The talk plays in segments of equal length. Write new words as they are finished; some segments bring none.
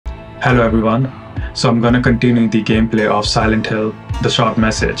Hello everyone. So I'm gonna continue the gameplay of Silent Hill, The Short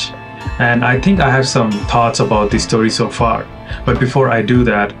Message. And I think I have some thoughts about the story so far. But before I do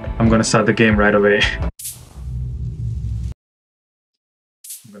that, I'm gonna start the game right away.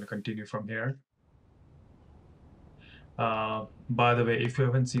 I'm gonna continue from here. By the way, if you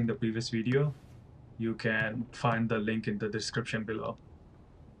haven't seen the previous video, you can find the link in the description below.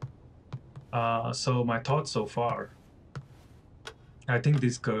 So my thoughts so far. I think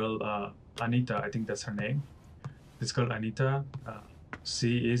this girl, Anita, I think that's her name. This girl, Anita,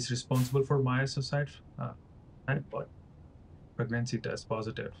 she is responsible for Maya's suicide. And what? Pregnancy test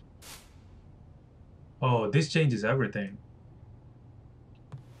positive. Oh, this changes everything.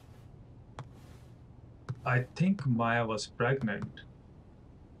 I think Maya was pregnant.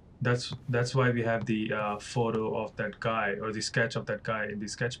 That's why we have the photo of that guy or the sketch of that guy in the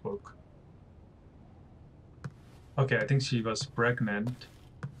sketchbook. Okay, I think she was pregnant,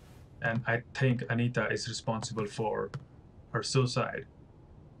 and I think Anita is responsible for her suicide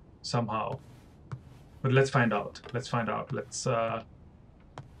somehow. But let's find out. Let's find out. Let's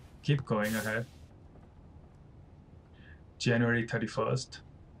keep going ahead. January 31st.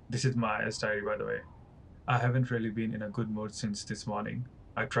 This is Maya's diary, by the way. I haven't really been in a good mood since this morning.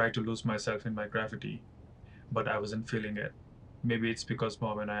 I tried to lose myself in my gravity, but I wasn't feeling it. Maybe it's because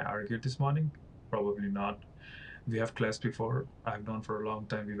Mom and I argued this morning? Probably not. We have clashed before. I've known for a long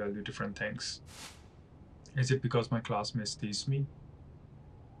time we value different things. Is it because my classmates tease me?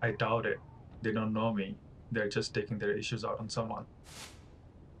 I doubt it. They don't know me. They're just taking their issues out on someone.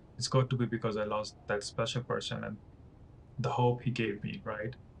 It's got to be because I lost that special person and the hope he gave me,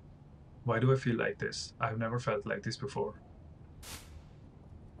 right? Why do I feel like this? I've never felt like this before.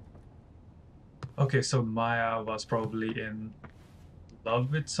 Okay, so Maya was probably in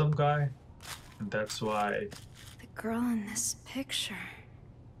love with some guy, and that's why... The girl in this picture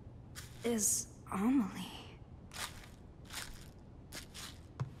is Amelie.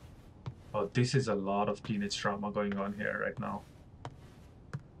 Oh, this is a lot of teenage drama going on here right now.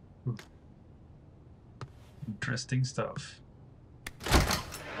 Ooh. Interesting stuff.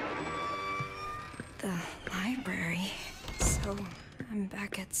 The library. So I'm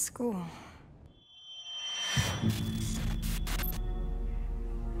back at school.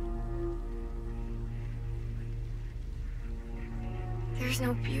 There's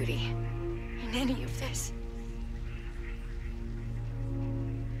no beauty in any of this.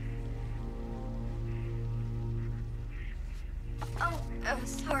 Oh,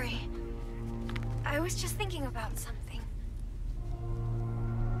 sorry. I was just thinking about something.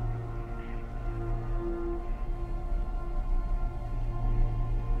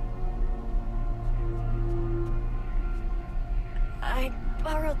 I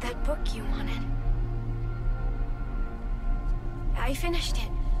borrowed that book you wanted. I finished it,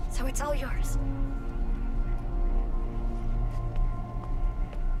 so it's all yours.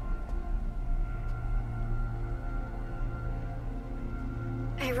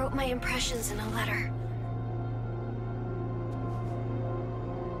 I wrote my impressions in a letter.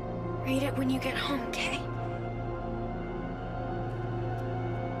 Read it when you get home, okay?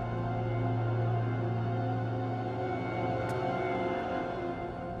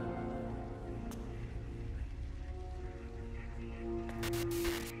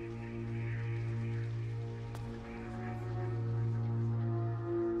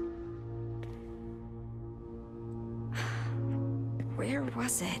 Where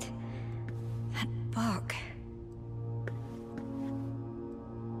was it? That book.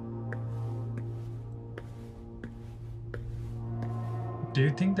 Do you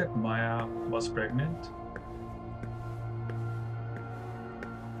think that Maya was pregnant?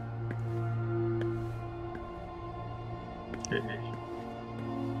 Okay.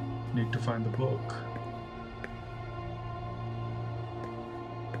 Need to find the book.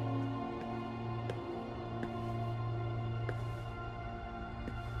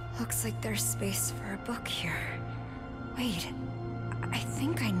 Looks like there's space for a book here. Wait, I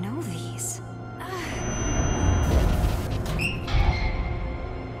think I know these.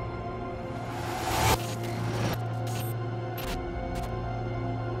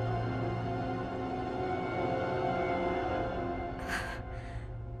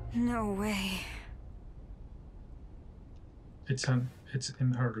 No way. It's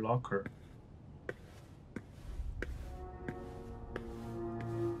in her locker.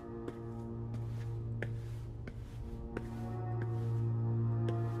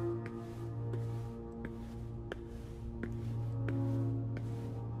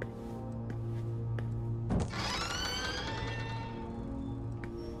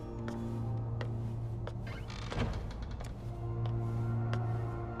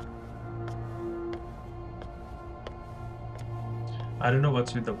 I don't know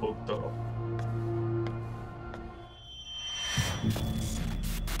what's with the book though.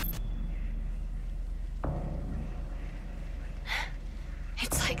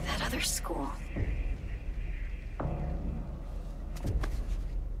 It's like that other school.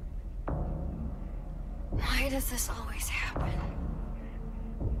 Why does this always happen?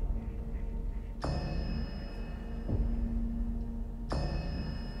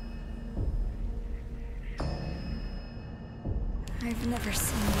 I've never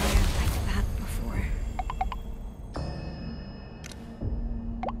seen Maya like that before.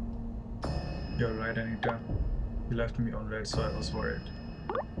 You're right, Anita. You left me on red, so I was worried.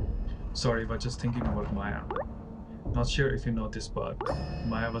 Sorry, but just thinking about Maya. Not sure if you know this, but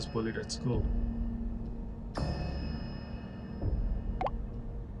Maya was bullied at school.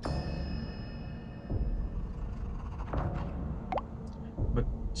 But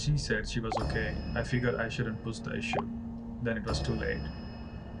she said she was okay. I figured I shouldn't push the issue. Then it was too late.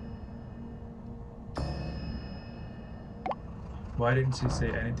 Why didn't she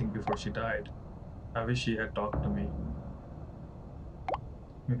say anything before she died? I wish she had talked to me.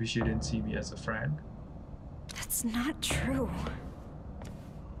 Maybe she didn't see me as a friend. That's not true.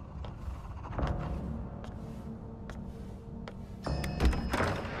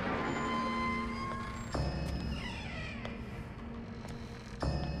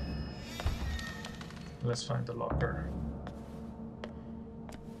 Let's find the locker.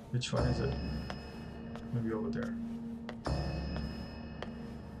 Which one is it? Maybe over there.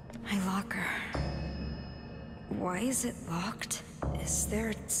 My locker. Why is it locked? Is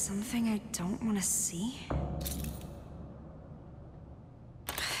there something I don't want to see?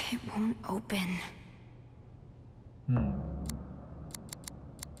 It won't open.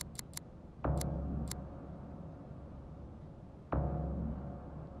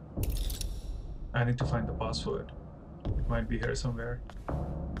 I need to find the password. It might be here somewhere.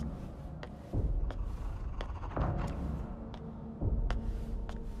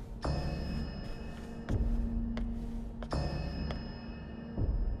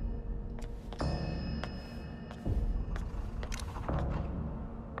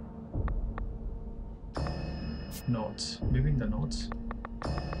 Notes. Maybe in the notes.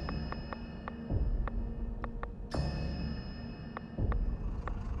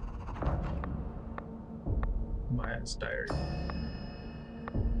 Maya's diary.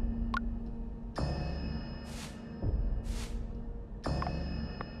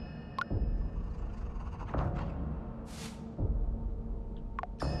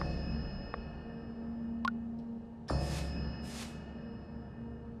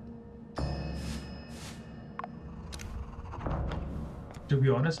 To be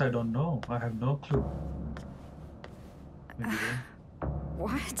honest, I don't know. I have no clue. Maybe then.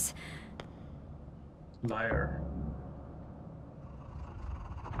 What? Liar.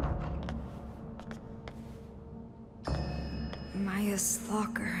 Maya's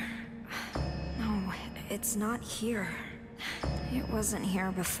locker. No, it's not here. It wasn't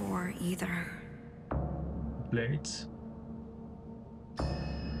here before either. Blades.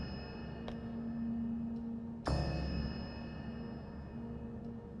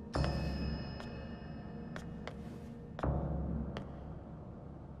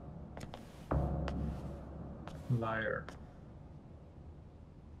 Liar.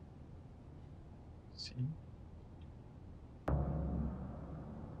 See?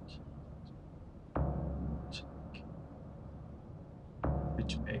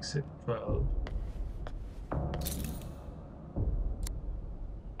 Which makes it 12.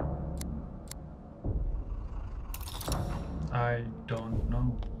 I don't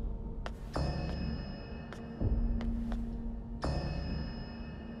know.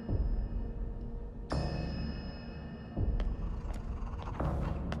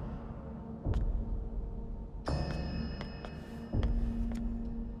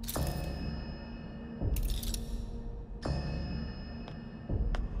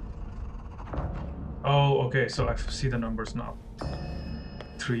 Oh, okay, so I see the numbers now.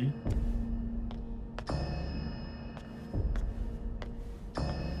 3.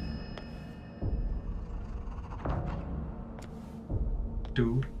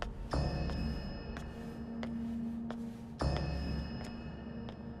 2.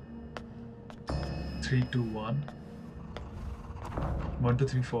 3, 2, 1. 1, 2,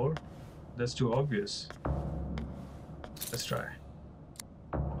 3, 4. That's too obvious. Let's try.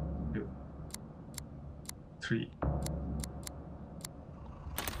 2, 3.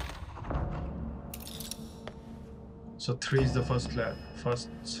 So 3 is the first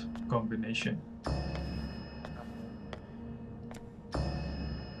combination.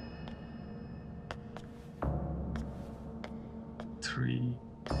 3, 3.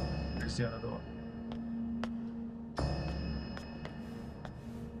 Where's the another one?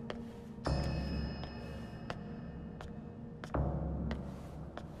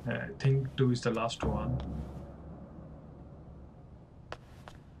 I think 2 is the last one.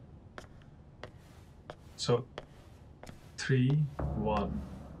 So 3, 1,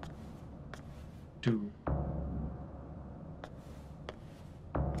 2.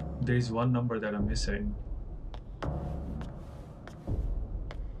 There is one number that I'm missing.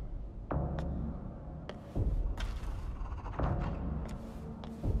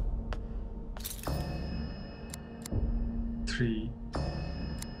 Three.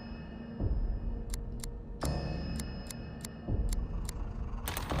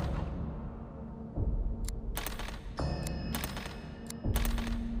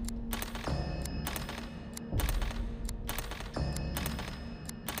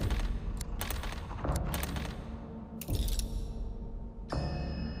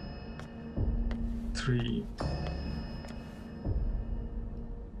 Three,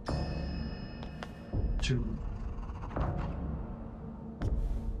 2.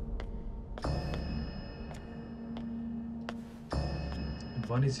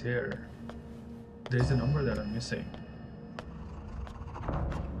 One is here. There's a number that I'm missing.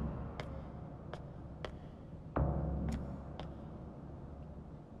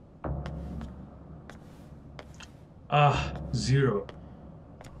 Ah, 0.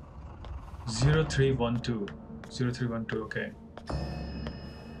 0312. 0312, okay.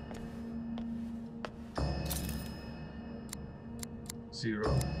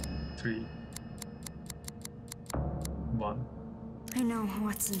 Zero, 3, 1. I know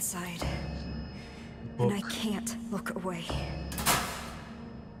what's inside, Book. and I can't look away.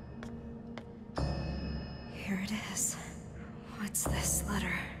 Here it is. What's this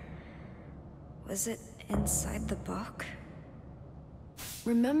letter? Was it inside the book?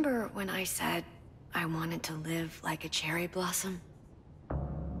 Remember when I said I wanted to live like a cherry blossom?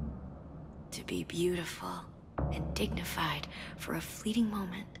 To be beautiful and dignified for a fleeting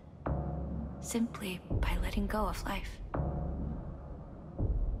moment, simply by letting go of life.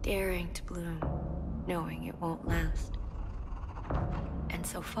 Daring to bloom, knowing it won't last. And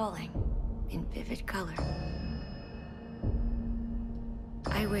so falling in vivid color.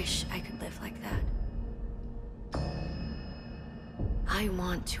 I wish I could live like that. I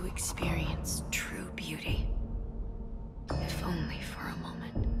want to experience true beauty, if only for a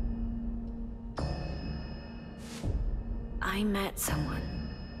moment. I met someone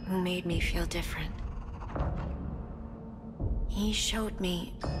who made me feel different. He showed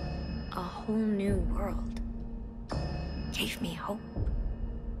me a whole new world, gave me hope.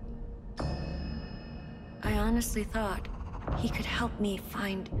 I honestly thought he could help me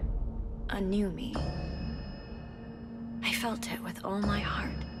find a new me. I felt it with all my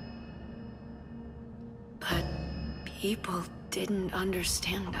heart. But people didn't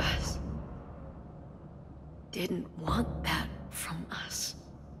understand us. Didn't want that from us.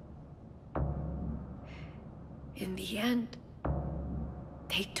 In the end,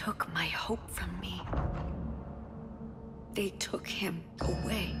 they took my hope from me. They took him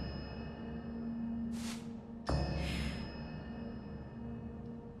away.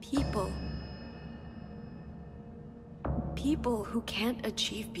 People who can't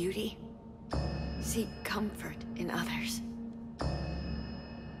achieve beauty seek comfort in others.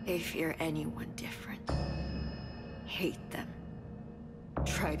 They fear anyone different, hate them,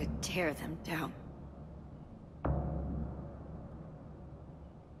 try to tear them down.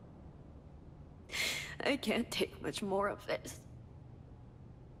 I can't take much more of this.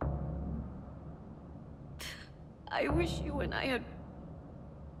 I wish you and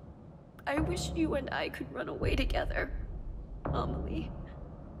I could run away together, Amelie.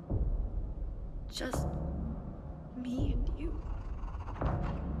 Just me and you.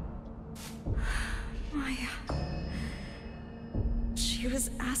 Maya. She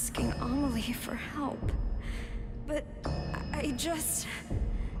was asking Amelie for help. But I just...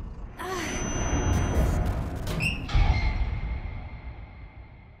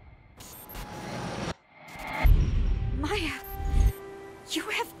 Maya, you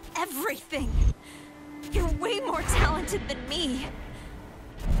have everything. You're way more talented than me.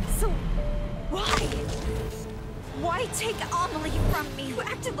 So why? Why take Amelie from me, who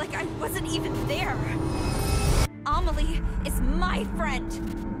acted like I wasn't even there? Amelie is my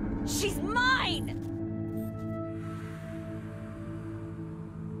friend. She's mine!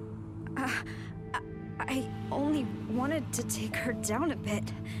 I only wanted to take her down a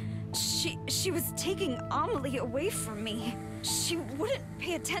bit. She was taking Amelie away from me. She wouldn't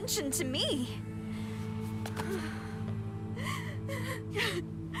pay attention to me.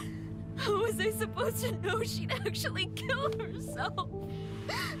 I supposed to know she'd actually kill herself?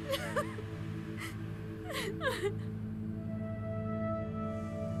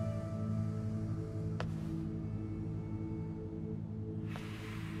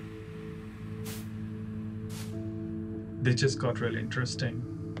 This just got really interesting.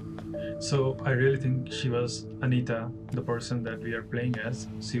 So I really think she was Anita, the person that we are playing as.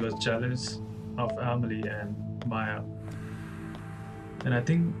 She was jealous of Emily and Maya, and I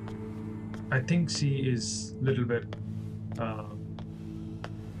think she is a little bit.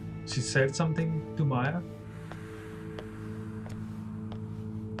 She said something to Maya.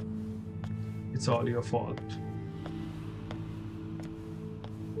 It's all your fault.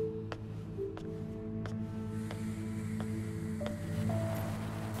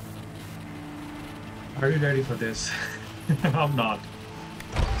 Are you ready for this? I'm not.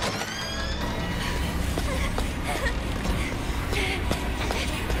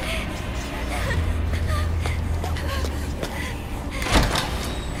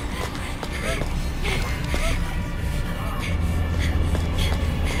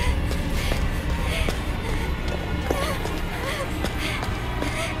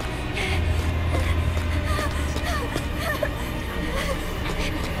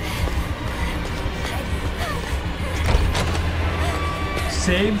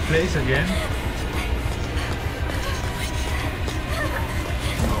 Same place again?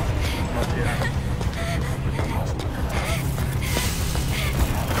 No, not here.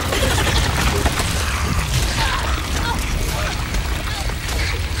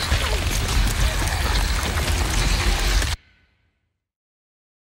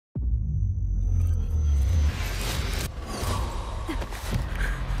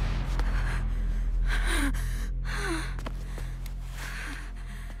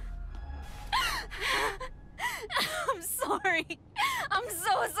 I'm sorry. I'm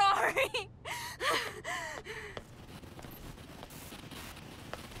so sorry.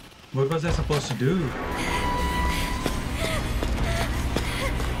 What was I supposed to do?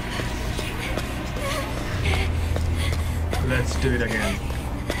 Let's do it again.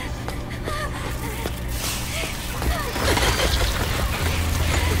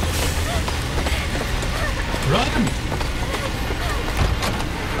 Run!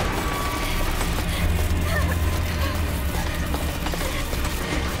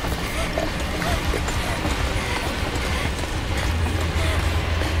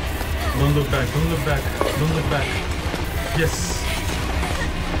 Don't look back, don't look back, don't look back. Yes.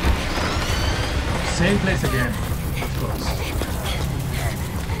 Same place again, of course.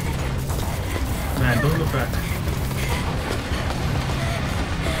 Man, don't look back.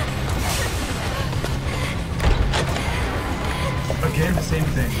 Again, the same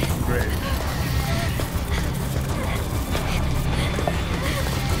thing. Great.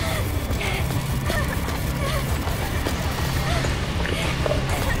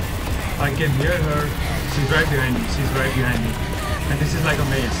 I can hear her. She's right behind me. She's right behind me. And this is like a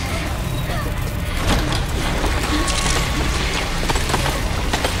maze.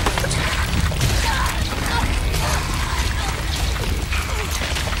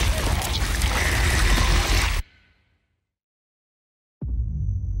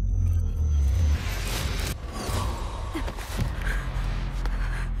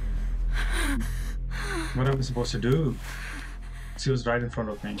 What am I supposed to do? She was right in front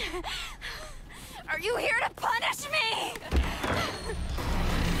of me. Are you here to punish me?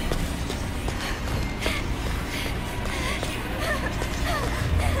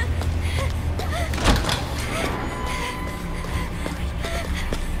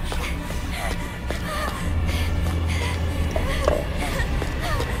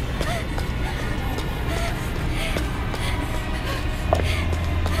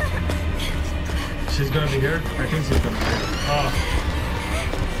 She's gonna be here? I think she's gonna be here. Oh.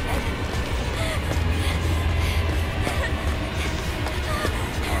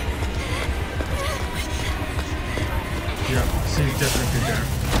 Yeah, she's definitely there.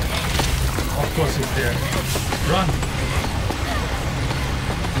 Of course she's there. Run!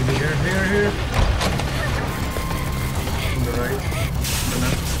 Maybe here, here, here. On the right, on the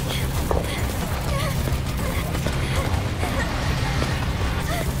left.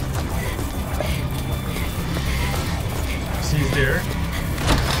 She's there.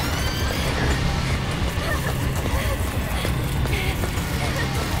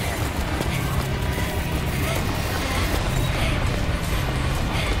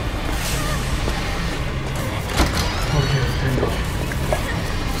 Okay, thank God.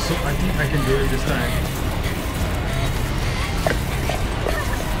 So I think I can do it this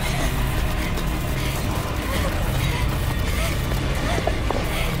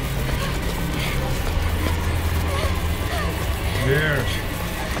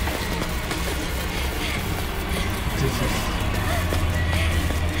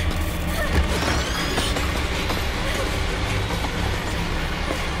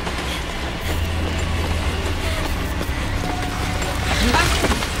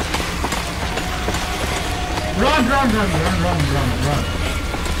run.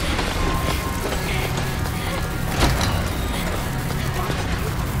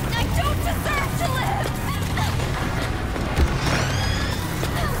 I don't deserve to live!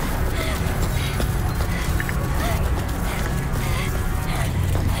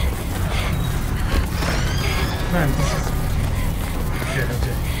 Man, this is...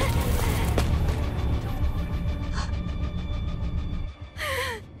 Okay.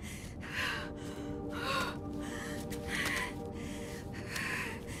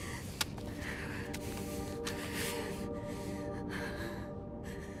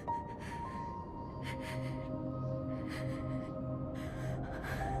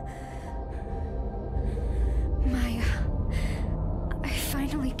 Maya, I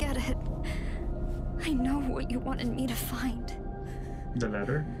finally get it. I know what you wanted me to find. The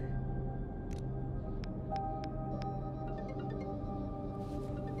letter?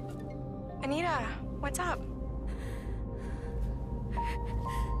 Anita, what's up?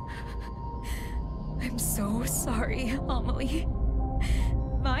 I'm so sorry, Amelie.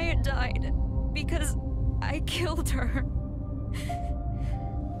 Maya died because I killed her.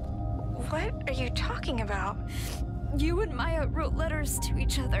 What are you talking about? You and Maya wrote letters to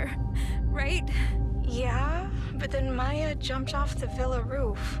each other, right? Yeah, but then Maya jumped off the villa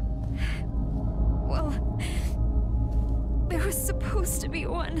roof. Well, there was supposed to be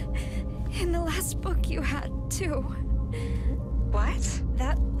one in the last book you had, too. What?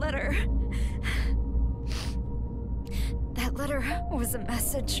 That letter was a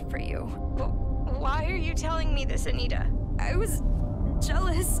message for you. Why are you telling me this, Anita? I was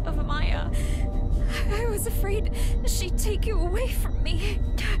jealous of Maya. I was afraid she'd take you away from me.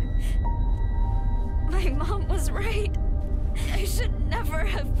 My mom was right. I should never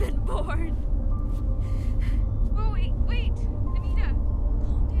have been born. Oh, wait, Anita,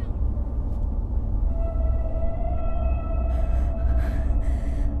 calm down.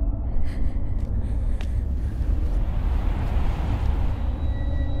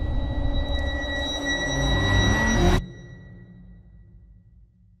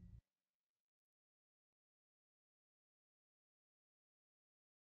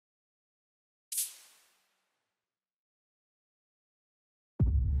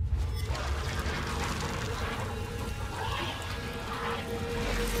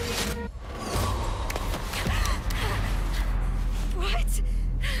 What?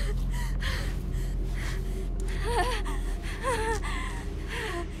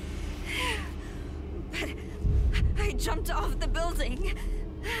 But I jumped off the building.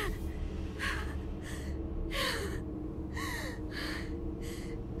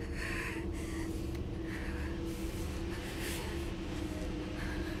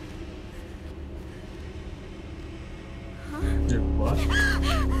 Did what?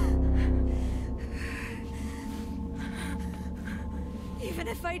 Even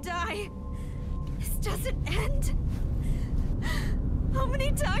if I die, this doesn't end. How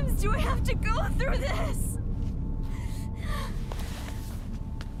many times do I have to go through this?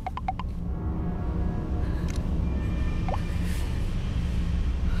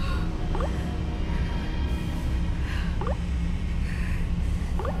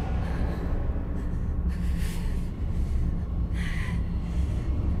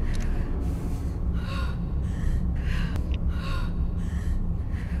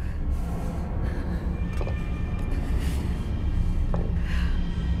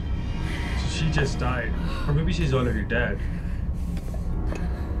 She just died. Or maybe she's already dead.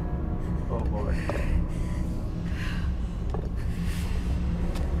 Oh boy.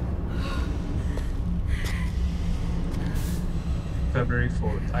 February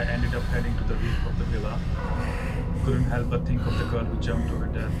 4th, I ended up heading to the roof of the villa. Couldn't help but think of the girl who jumped to her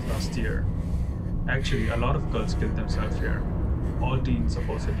death last year. Actually, a lot of girls kill themselves here. All teens,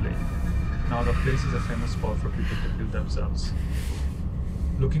 supposedly. Now the place is a famous spot for people to kill themselves.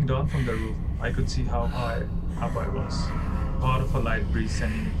 Looking down from the roof, I could see how high up I was. Part of a light breeze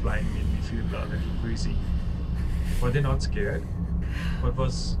sending me flying made me feel a little queasy. Were they not scared? What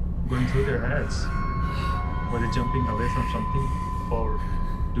was going through their heads? Were they jumping away from something or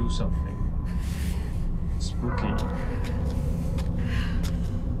do something? Spooky.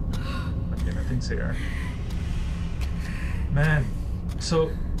 Okay, nothing's here. Man, so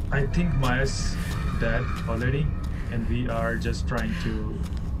I think Maya's dead already, and we are just trying to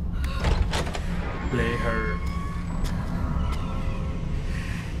play her.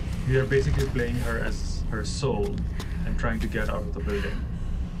 We are basically playing her as her soul and trying to get out of the building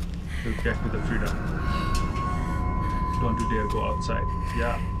to get to the freedom. Don't you dare go outside.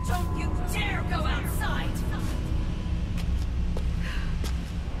 Yeah. Don't you dare go outside!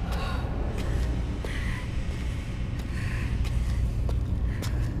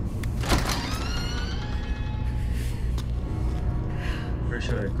 Where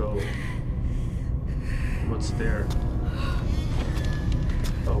should I go? What's there?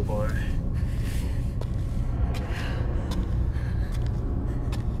 Oh boy.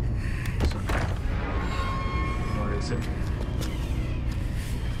 What is it?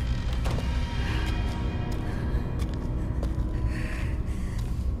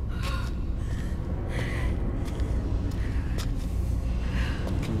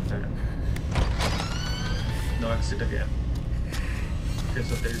 Okay. No exit again. Okay,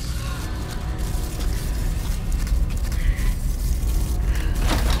 so there's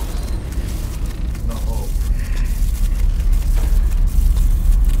no hope.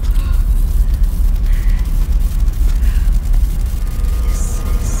 This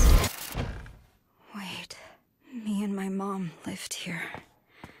is... Wait, me and my mom lived here.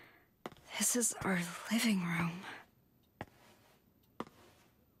 This is our living room.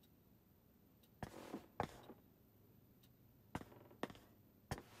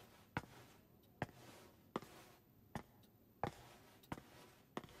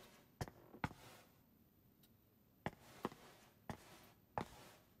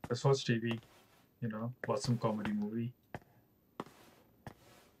 Let's watch TV, you know, watch some comedy movie.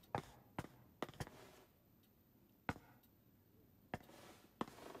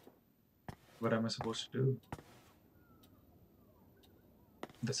 What am I supposed to do?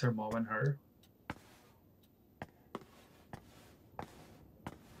 That's her mom and her.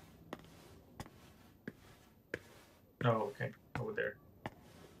 Oh, okay, over there.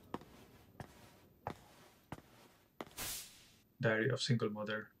 Diary of Single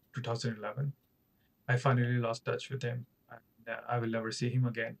Mother, 2011. I finally lost touch with him. I will never see him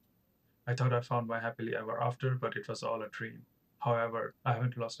again. I thought I found my happily ever after, but it was all a dream. However, I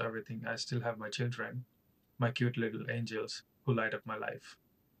haven't lost everything. I still have my children, my cute little angels who light up my life.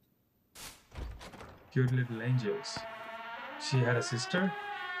 Cute little angels. She had a sister?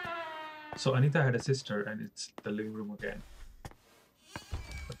 So Anita had a sister, and it's the living room again.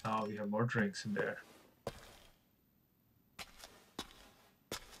 But now we have more drinks in there.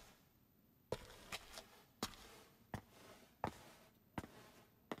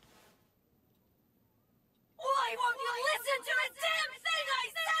 Why won't you listen to a damn thing I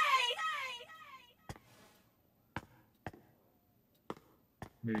say?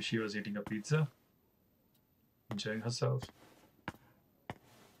 Maybe she was eating a pizza, enjoying herself.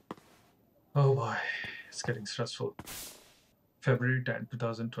 Oh boy, it's getting stressful. February 10,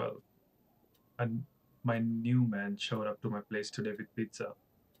 2012. And my new man showed up to my place today with pizza.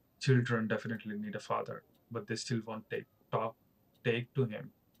 Children definitely need a father, but they still won't take to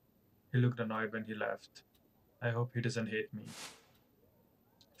him. He looked annoyed when he left. I hope he doesn't hate me.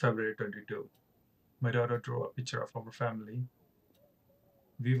 February 22. My daughter drew a picture of our family.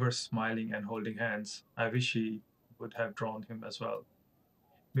 We were smiling and holding hands. I wish she would have drawn him as well.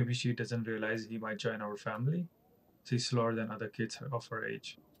 Maybe she doesn't realize he might join our family. She's slower than other kids of her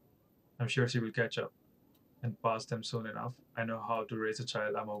age. I'm sure she will catch up and pass them soon enough. I know how to raise a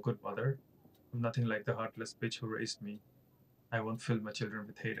child. I'm a good mother. I'm nothing like the heartless bitch who raised me. I won't fill my children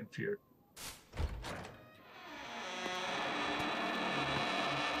with hate and fear.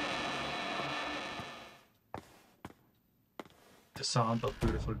 The sound of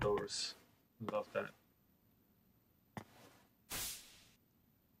beautiful doors. Love that.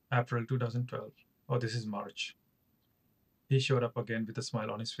 April 2012. Oh, this is March. He showed up again with a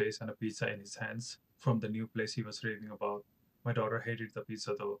smile on his face and a pizza in his hands from the new place he was raving about. My daughter hated the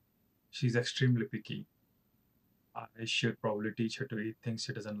pizza though. She's extremely picky. I should probably teach her to eat things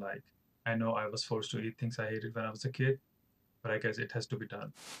she doesn't like. I know I was forced to eat things I hated when I was a kid, but I guess it has to be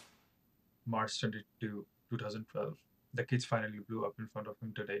done. March 22, 2012. The kids finally blew up in front of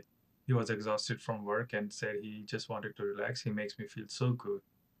him today. He was exhausted from work and said he just wanted to relax. He makes me feel so good,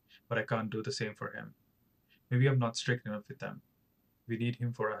 but I can't do the same for him. Maybe I'm not strict enough with them. We need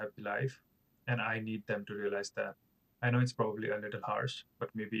him for a happy life, and I need them to realize that. I know it's probably a little harsh,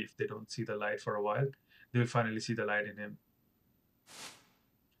 but maybe if they don't see the light for a while, they will finally see the light in him.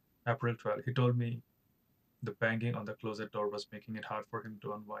 April 12th, he told me the banging on the closet door was making it hard for him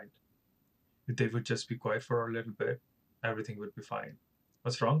to unwind. If they would just be quiet for a little bit, everything would be fine.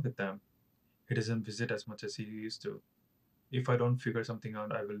 What's wrong with them? He doesn't visit as much as he used to. If I don't figure something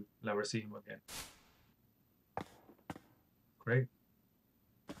out, I will never see him again. Great.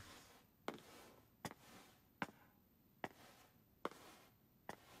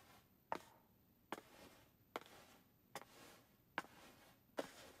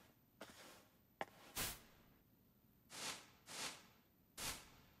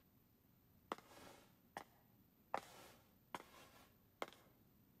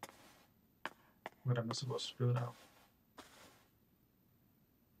 What am I supposed to do now?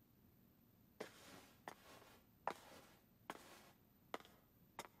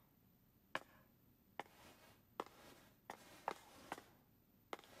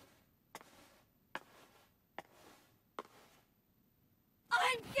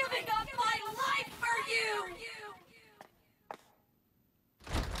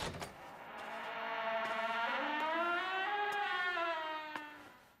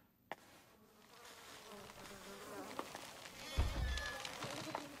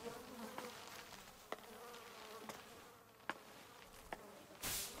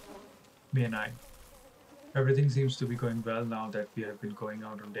 May 9. Everything seems to be going well now that we have been going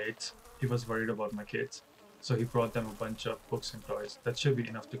out on dates. He was worried about my kids, so he brought them a bunch of books and toys. That should be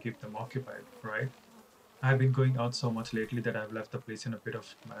enough to keep them occupied, right? I have been going out so much lately that I've left the place in a bit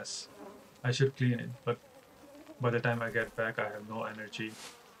of mess. I should clean it, but by the time I get back, I have no energy.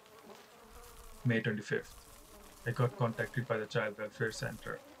 May 25th. I got contacted by the Child Welfare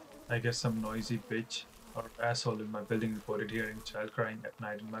Center. I guess some noisy bitch or asshole in my building reported hearing a child crying at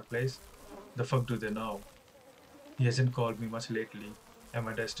night in my place. The fuck do they know? He hasn't called me much lately. Am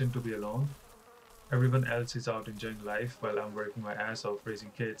I destined to be alone? Everyone else is out enjoying life while I'm working my ass off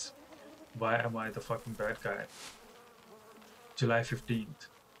raising kids. Why am I the fucking bad guy? July 15th.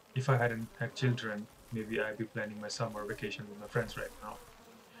 If I hadn't had children, maybe I'd be planning my summer vacation with my friends right now.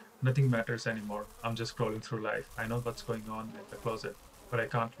 Nothing matters anymore. I'm just crawling through life. I know what's going on in the closet, but I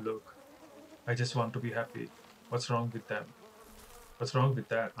can't look. I just want to be happy. What's wrong with them? What's wrong with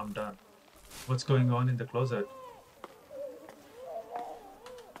that? I'm done. What's going on in the closet?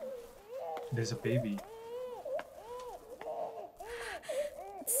 There's a baby.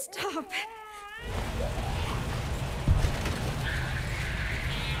 Stop.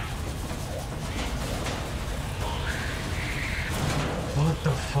 What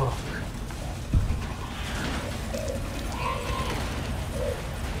the fuck?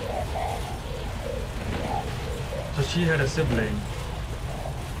 So she had a sibling.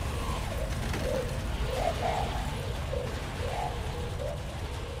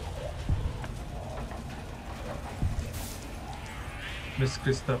 Miss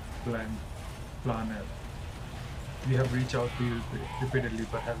Krista Planer. We have reached out to you repeatedly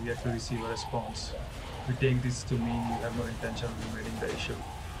but have yet to receive a response. We take this to mean you have no intention of remaining the issue.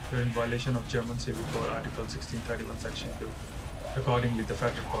 You're in violation of German Civil Code Article 1631 Section 2. Accordingly, the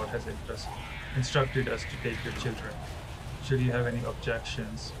federal court has instructed us to take your children. Should you have any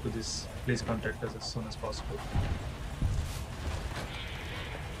objections to this, please contact us as soon as possible.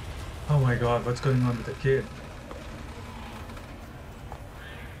 Oh my god, what's going on with the kid?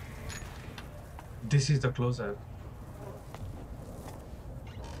 This is the close-up.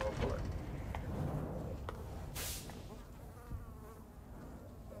 Oh boy.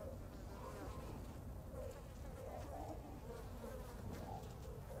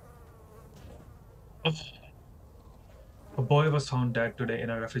 Oh. A boy was found dead today in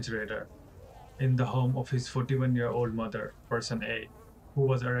a refrigerator in the home of his 41-year-old mother, Person A, who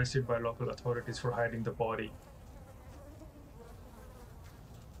was arrested by local authorities for hiding the body.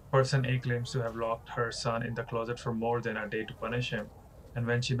 Person A claims to have locked her son in the closet for more than a day to punish him, and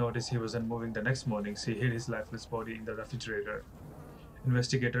when she noticed he wasn't moving the next morning, she hid his lifeless body in the refrigerator.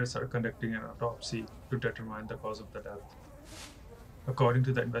 Investigators are conducting an autopsy to determine the cause of the death. According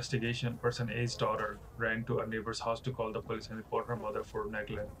to the investigation, Person A's daughter ran to a neighbor's house to call the police and report her mother for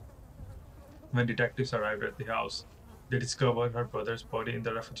neglect. When detectives arrived at the house, they discovered her brother's body in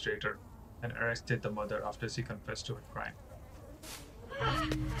the refrigerator and arrested the mother after she confessed to her crime.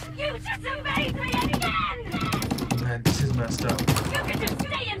 You disobeyed me again! Man, this is messed up. You can just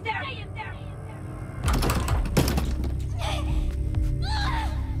stay in there!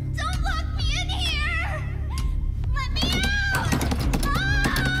 Don't lock me in here! Let me out!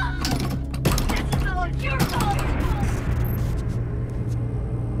 Mom! This is all your fault!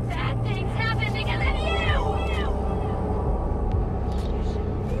 Bad things happen because of you!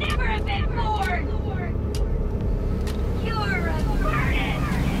 Never have been more! You're a burden!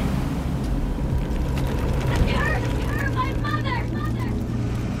 A curse for my mother!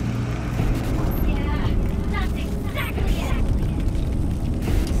 Yeah, that's exactly it!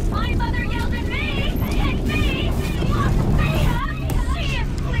 My mother yelled at me! Hit me! Locked me up! She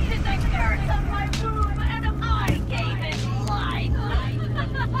inflicted the curse on my womb, and I gave it life!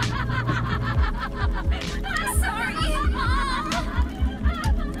 I'm sorry, Mom!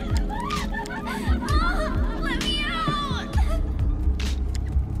 Mom, let me out!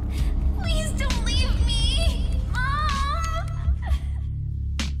 Please don't leave me! Mom!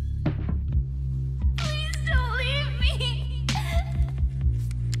 Please don't leave me!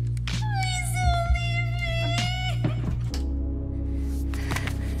 Please don't leave me!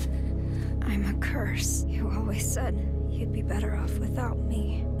 I'm a curse. You always said you'd be better off without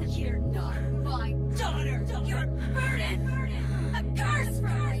me. You're not my daughter! You're a burden! A curse for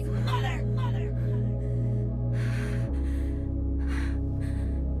my mother!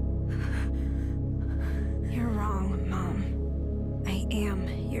 You're wrong, Mom. I am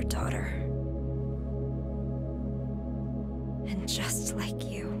your daughter. And just like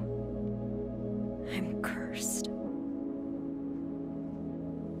you, I'm cursed.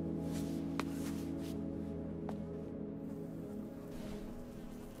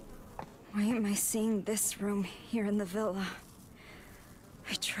 Why am I seeing this room here in the villa?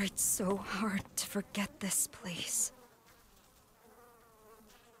 I tried so hard to forget this place.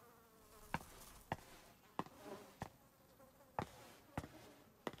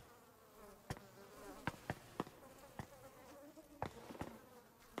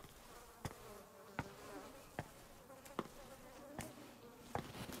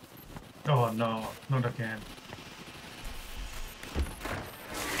 Oh no, not again.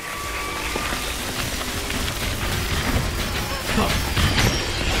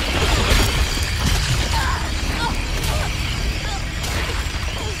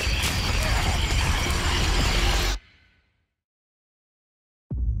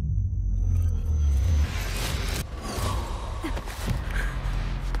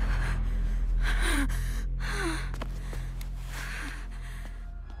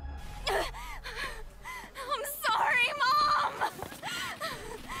 I'm sorry, Mom!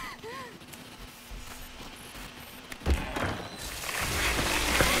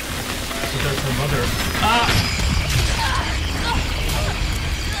 So that's her mother. Ah!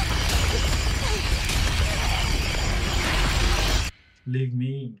 Leave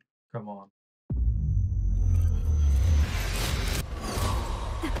me. Come on.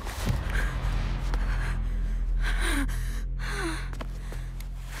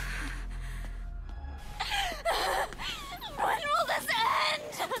 When will this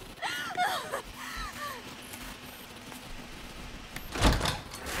end?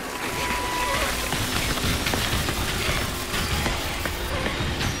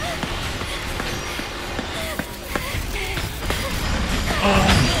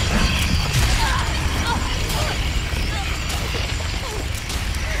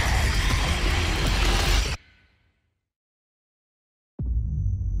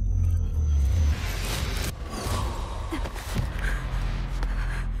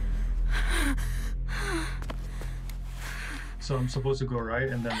 So I'm supposed to go right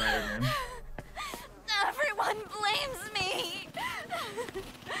and then right again. Everyone blames me!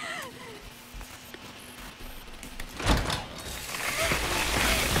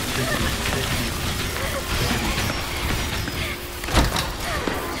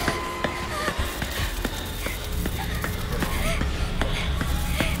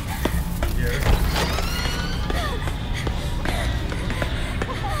 Here.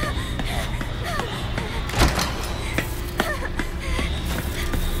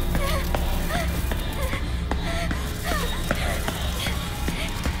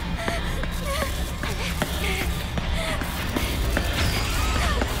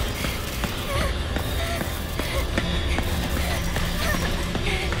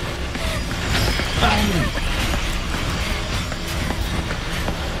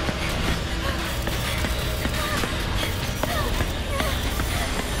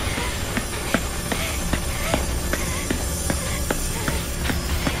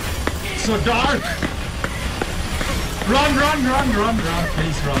 So dark! Run, run, run, run, run,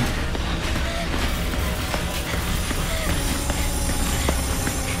 please run.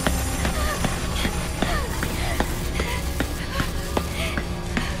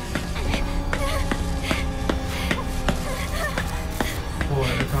 Oh,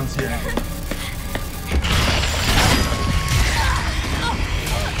 I can't see anything.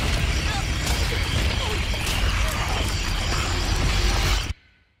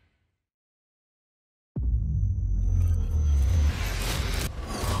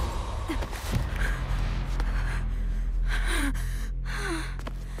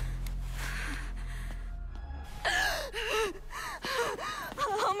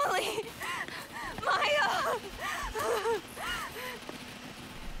 Amelie! Maya!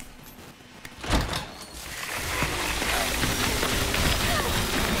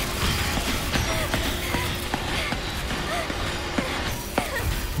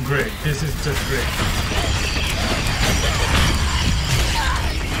 Great, this is just great.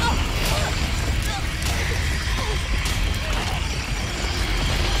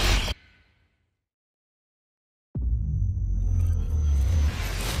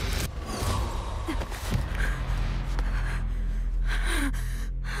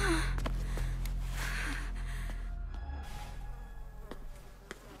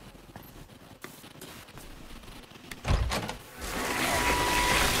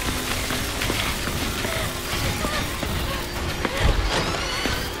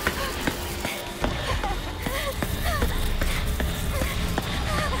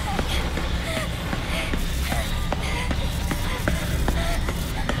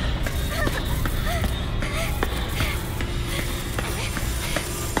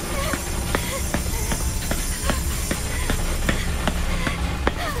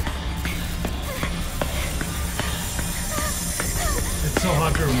 It's so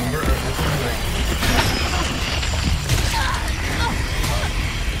hard to remember everything.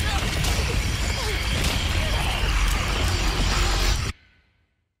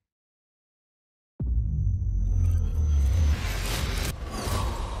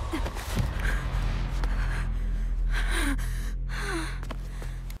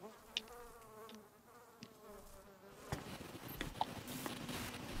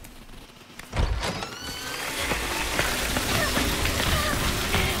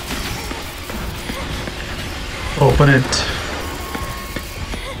 Open it.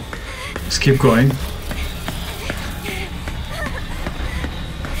 Let's keep going.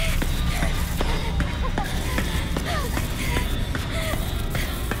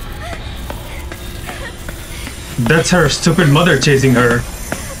 That's her stupid mother chasing her.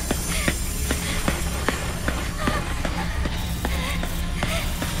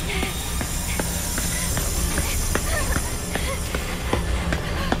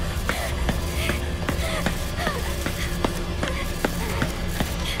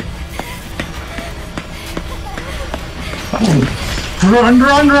 Run,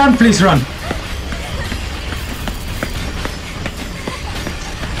 run, run, please run.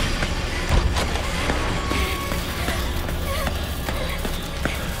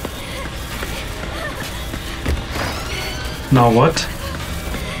 Now what?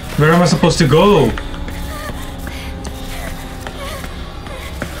 Where am I supposed to go?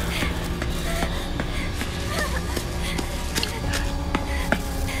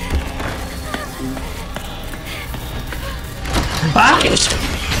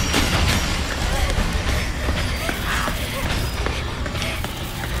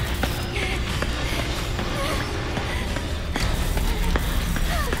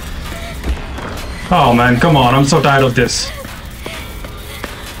 Oh man, come on, I'm so tired of this.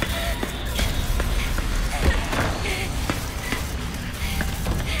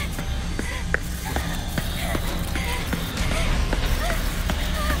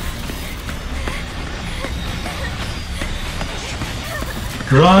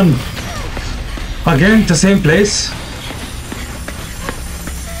 Run! Again, the same place?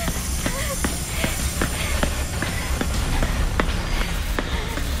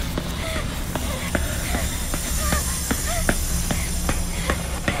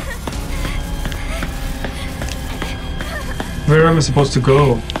 Where am I supposed to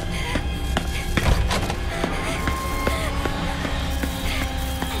go?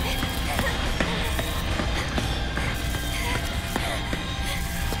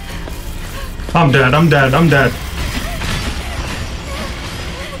 I'm dead, I'm dead, I'm dead.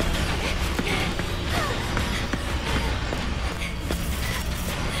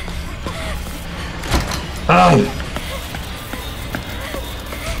 Ah!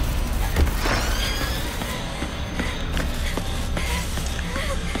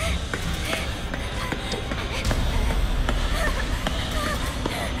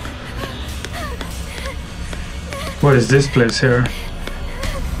 What is this place here?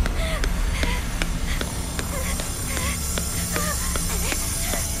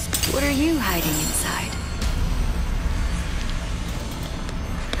 What are you hiding inside?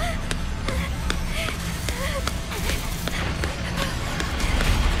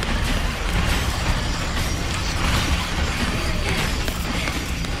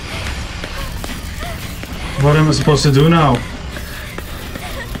 What am I supposed to do now?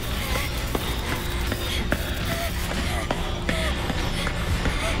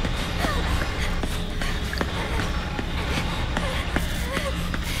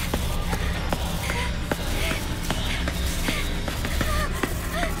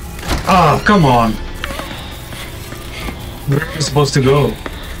 Ah, come on. Where am I supposed to go?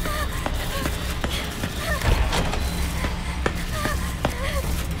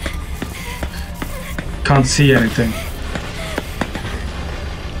 Can't see anything.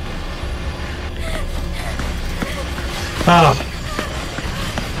 Ah.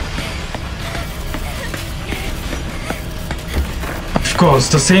 Of course,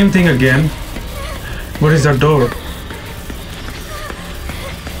 the same thing again. What is that door?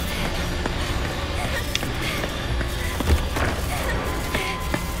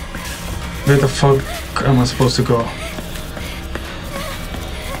 Where the fuck am I supposed to go?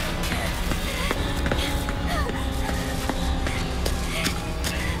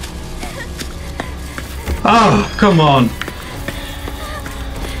 Ah, come on.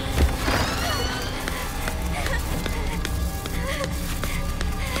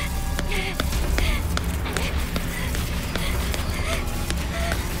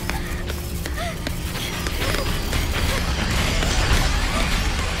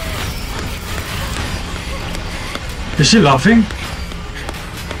 Is she laughing?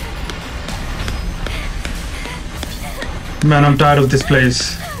 Man, I'm tired of this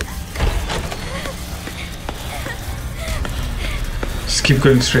place. Just keep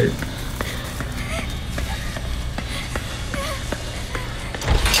going straight.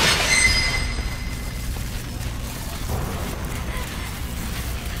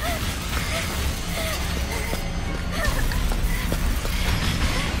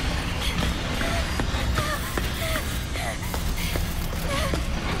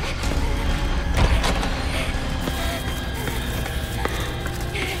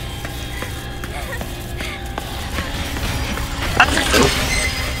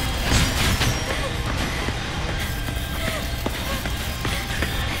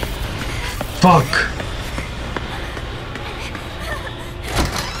 Fuck.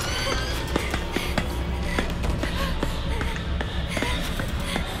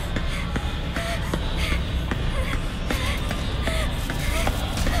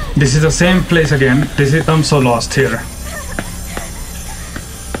 This is the same place again. I'm so lost here.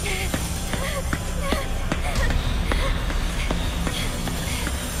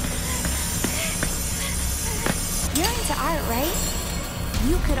 You're into art, right?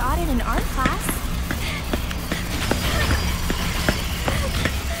 You could audit an art class.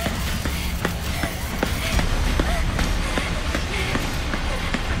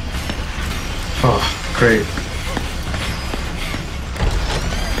 Oh, great.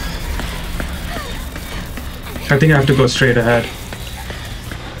 I think I have to go straight ahead.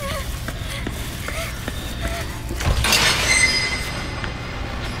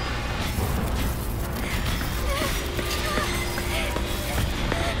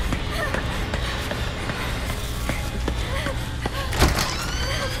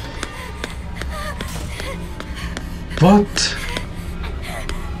 What?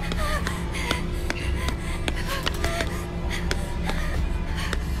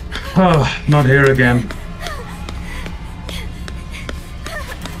 Oh, not here again.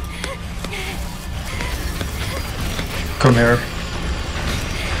 Come here.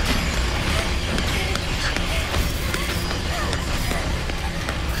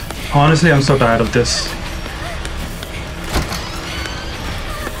 Honestly, I'm so tired of this.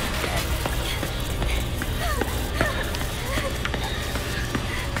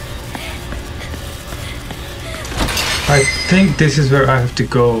 I think this is where I have to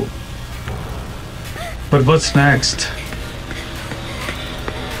go. But what's next?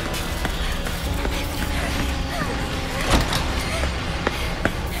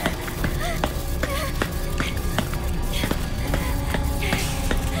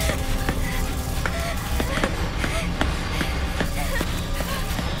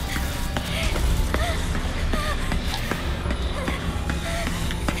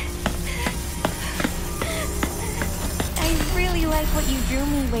 I really like what you drew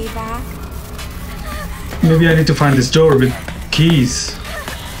me way back. Maybe I need to find this door with keys.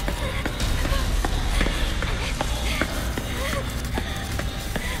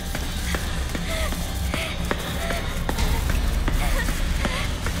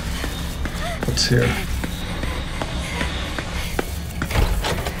 What's here?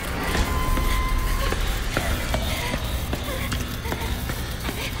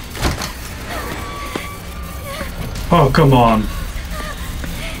 Oh, come on.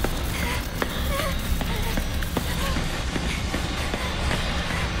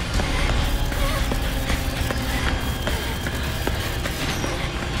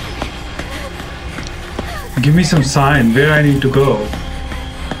 Give me some sign where I need to go.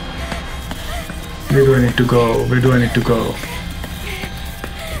 Where do I need to go? Where do I need to go?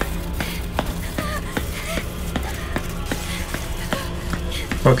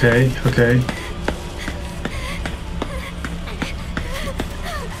 Okay, okay.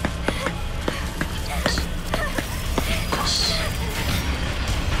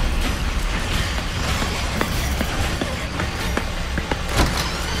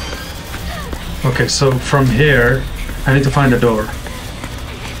 Okay, so from here, I need to find a door.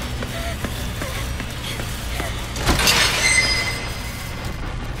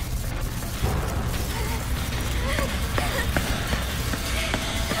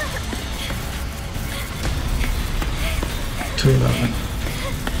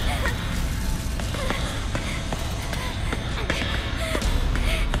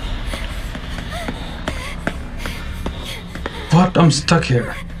 What? I'm stuck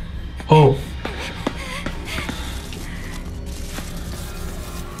here. Oh.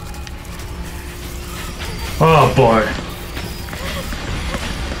 Oh boy.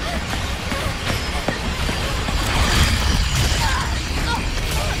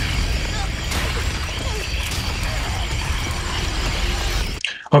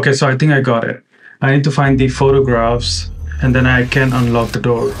 Okay, so I think I got it. I need to find the photographs and then I can unlock the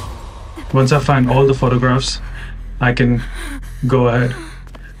door. Once I find all the photographs, I can go ahead.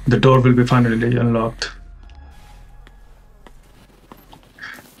 The door will be finally unlocked.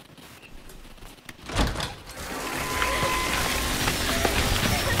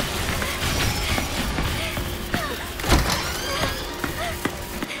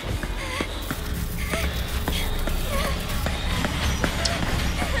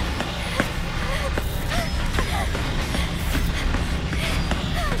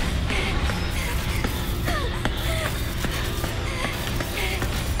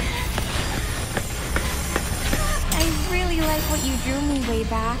 What you drew me way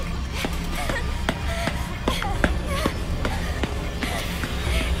back.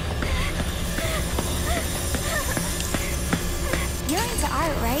 You're into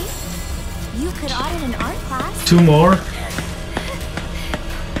art, right? You could audit an art class. 2 more.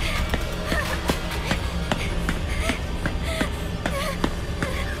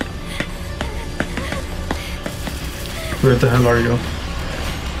 Where the hell are you?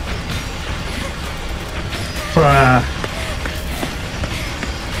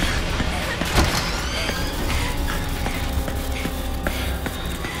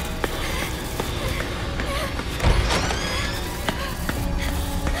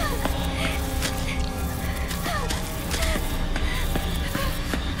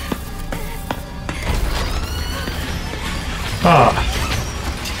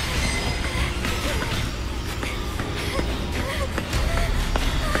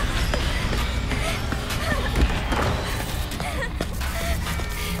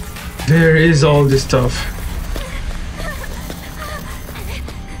 There is all this stuff.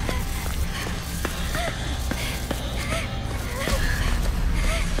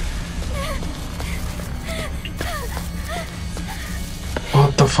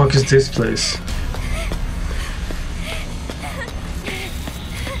 What the fuck is this place?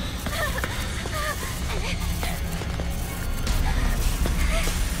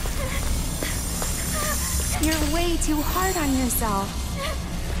 You're way too hard on yourself.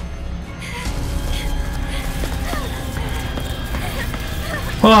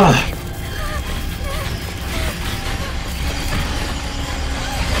 Ah!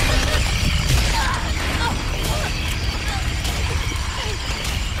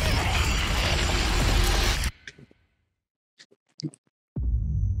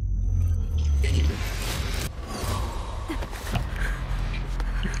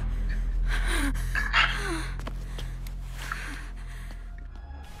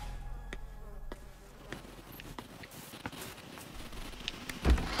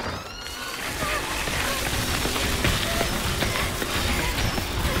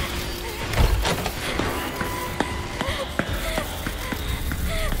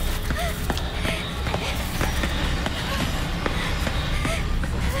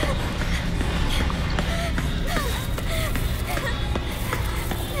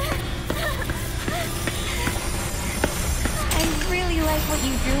 What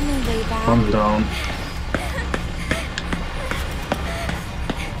you drew me way back. Calm down.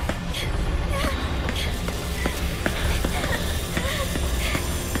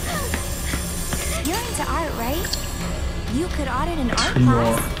 You're into art, right? You could audit an art 3 more.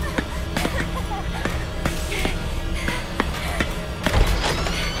 class.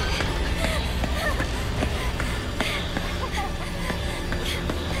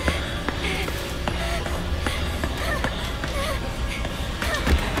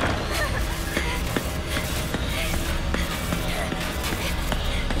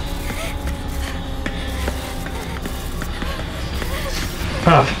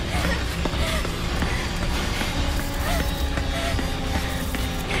 Ah.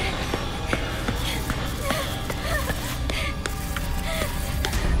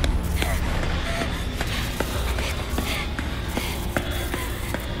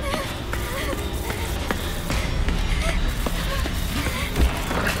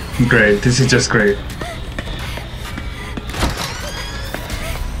 Great, this is just great.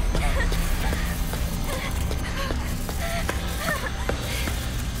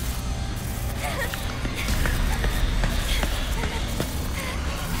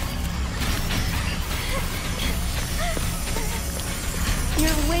 You're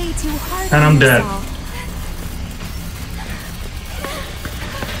way too hard And on I'm dead. yourself.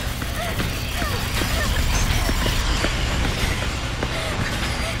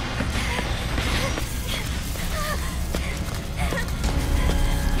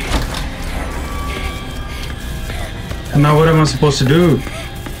 And now what am I supposed to do?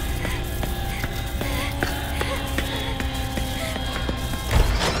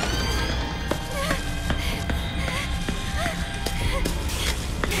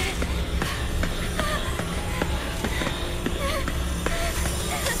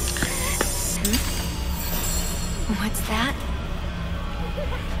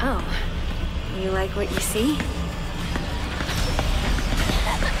 Oh, you like what you see?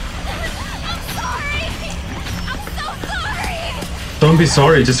 I'm sorry! I'm so sorry! Don't be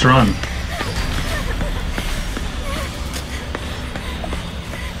sorry, just run.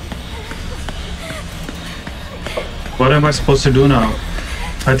 What am I supposed to do now?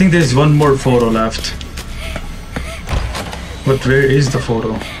 I think there's one more photo left. But where is the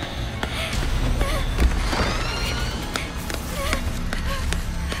photo?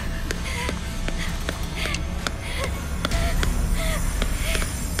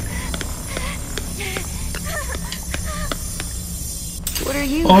 What are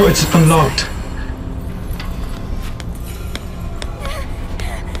you? Oh, it's unlocked.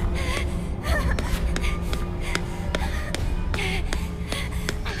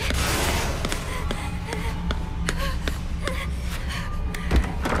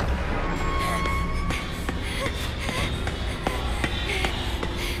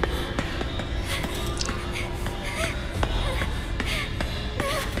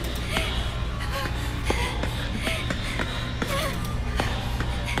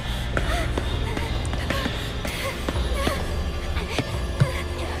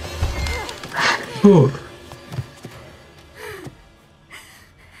 Ooh.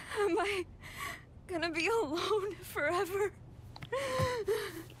 Am I gonna be alone forever?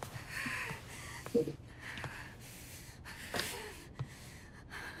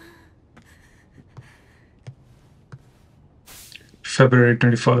 February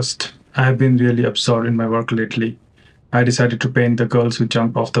 21st. I have been really absorbed in my work lately. I decided to paint the girls who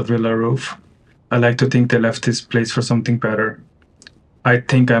jumped off the villa roof. I like to think they left this place for something better. I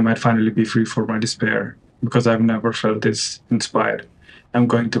think I might finally be free from my despair, because I've never felt this inspired. I'm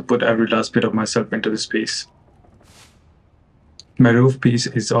going to put every last bit of myself into this piece. My roof piece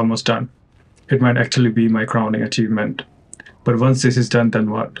is almost done. It might actually be my crowning achievement. But once this is done, then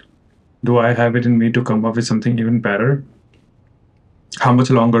what? Do I have it in me to come up with something even better? How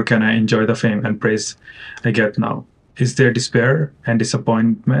much longer can I enjoy the fame and praise I get now? Is there despair and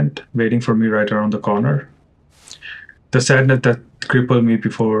disappointment waiting for me right around the corner? The sadness that crippled me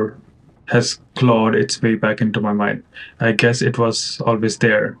before has clawed its way back into my mind. I guess it was always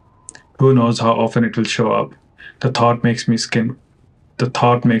there. Who knows how often it will show up? The thought makes my skin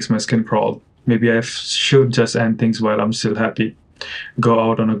crawl. Maybe I should just end things while I'm still happy. Go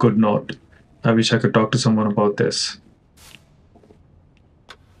out on a good note. I wish I could talk to someone about this.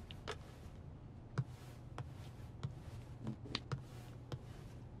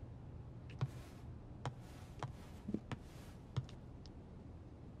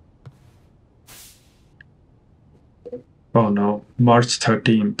 Oh no, March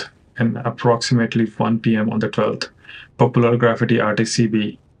 13th, and approximately 1 p.m. on the 12th, popular graffiti artist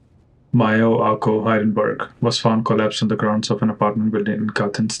CB Mayo Ako Heidenberg was found collapsed on the grounds of an apartment building in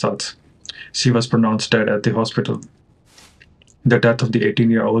Gartenstadt. She was pronounced dead at the hospital. The death of the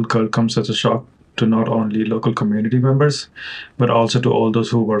 18-year-old girl comes as a shock to not only local community members, but also to all those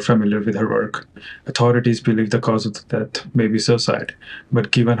who were familiar with her work. Authorities believe the cause of the death may be suicide,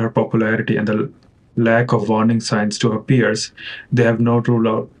 but given her popularity and the lack of warning signs to her peers, they have not ruled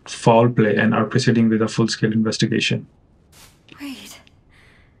out foul play and are proceeding with a full-scale investigation. Wait.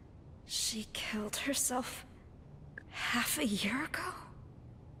 She killed herself half a year ago?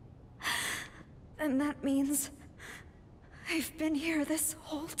 And that means I've been here this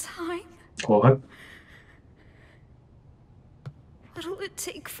whole time? What? What'll it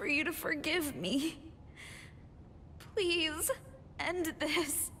take for you to forgive me? Please, end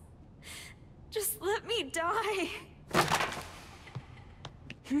this. Just let me die.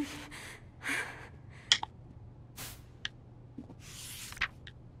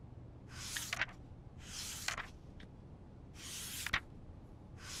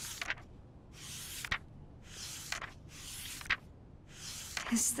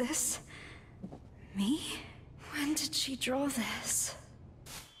 Is this me? When did she draw this?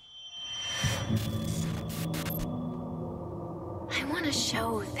 I want to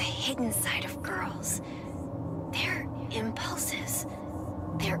show the hidden side of girls. Their impulses,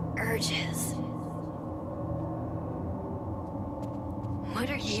 their urges. What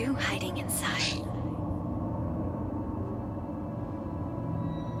are you hiding inside?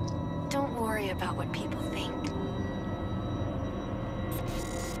 Don't worry about what people think.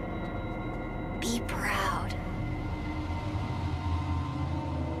 Be proud.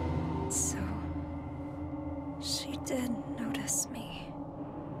 So, she did notice me.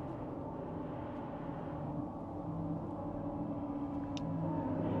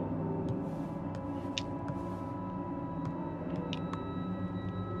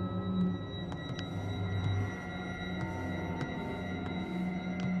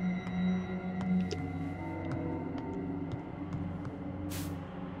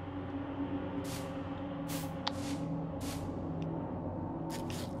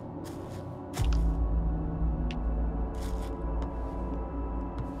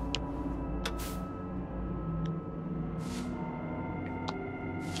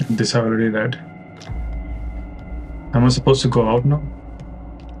 This I already read. Am I supposed to go out now?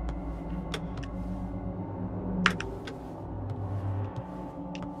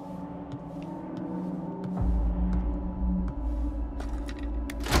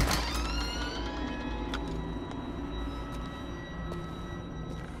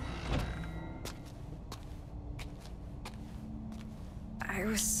 I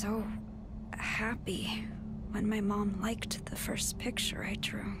was so happy when my mom liked the first picture I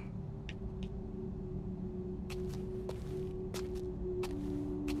drew.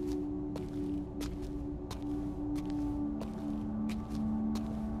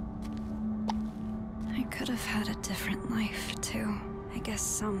 I could have had a different life, too. I guess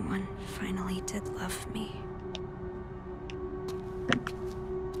someone finally did love me.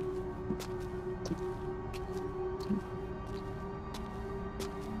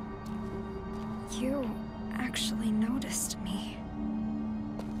 You actually noticed me.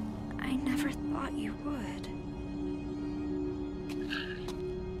 I never thought you would.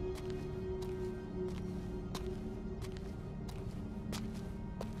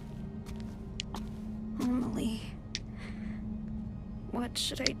 Emily, what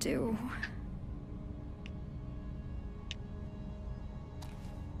should I do?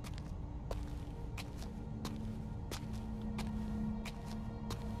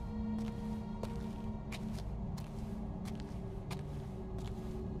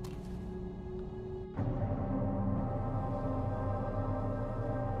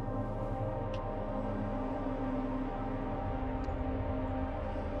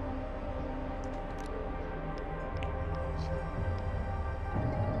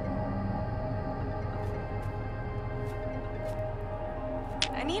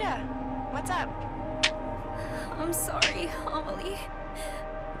 Anita, what's up? I'm sorry, Emily.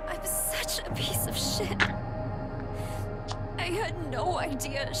 I'm such a piece of shit. I had no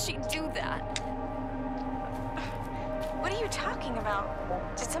idea she'd do that. What are you talking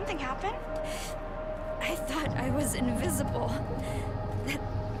about? Did something happen? I thought I was invisible. That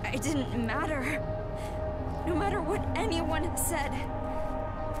I didn't matter. No matter what anyone said.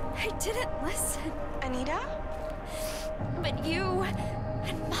 I didn't listen. Anita? But you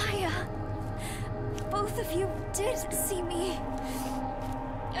and Maya, both of you did see me.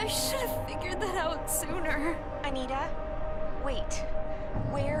 I should have figured that out sooner. Anita? Wait.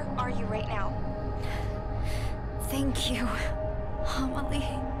 Where are you right now? Thank you, Emily.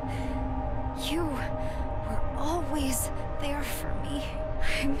 You were always there for me.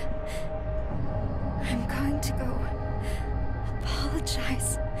 I'm going to go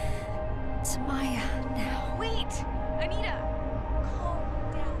apologize to Maya now. Wait! Anita!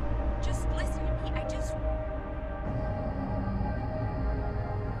 Calm down. Just listen to me. Emily.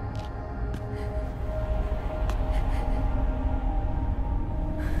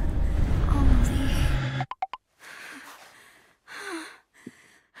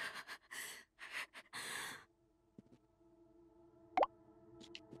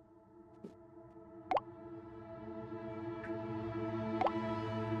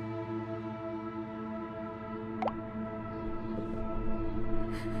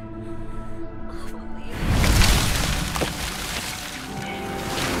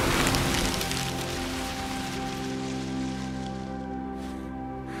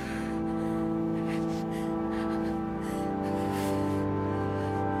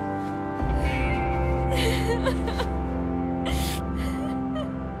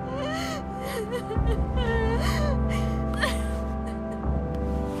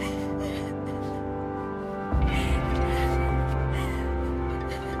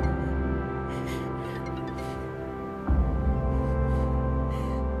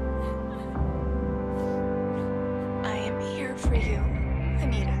 I am here for you,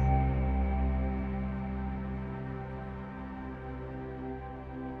 Anita.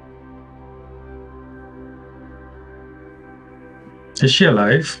 Is she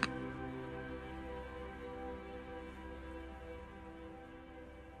alive?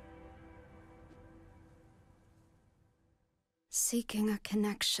 Seeking a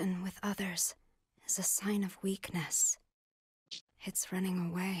connection with others is a sign of weakness. It's running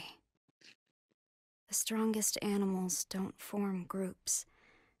away. The strongest animals don't form groups.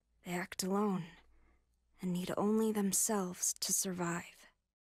 They act alone and need only themselves to survive.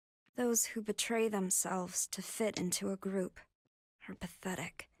 Those who betray themselves to fit into a group are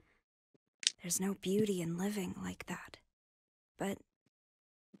pathetic. There's no beauty in living like that. But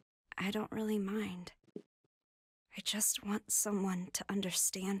I don't really mind. I just want someone to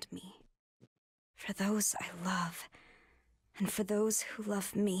understand me. For those I love, and for those who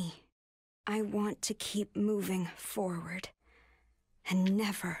love me, I want to keep moving forward. and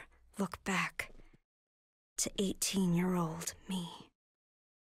never look back to 18-year-old me.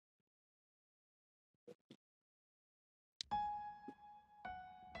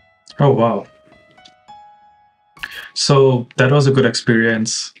 Oh, wow. So that was a good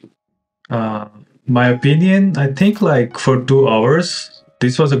experience. My opinion, I think like for 2 hours,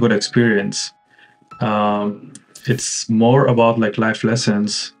 this was a good experience. It's more about like life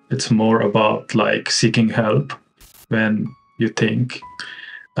lessons. It's more about like seeking help when you think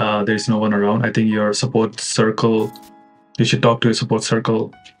there's no one around. I think your support circle, you should talk to your support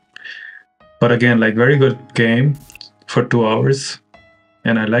circle. But again, like very good game for 2 hours,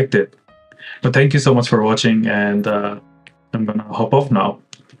 and I liked it. But thank you so much for watching, and I'm gonna hop off now.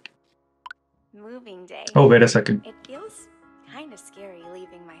 Moving day. Oh, wait a second. It feels kind of scary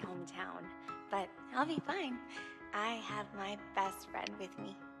leaving my hometown, but I'll be fine. I have my best friend with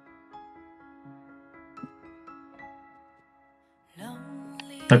me.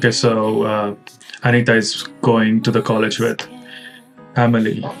 Okay, so Anita is going to the college with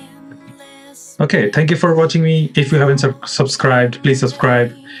Emily. Okay, thank you for watching me. If you haven't subscribed, please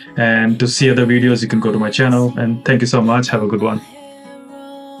subscribe. And to see other videos, you can go to my channel. And thank you so much. Have a good one.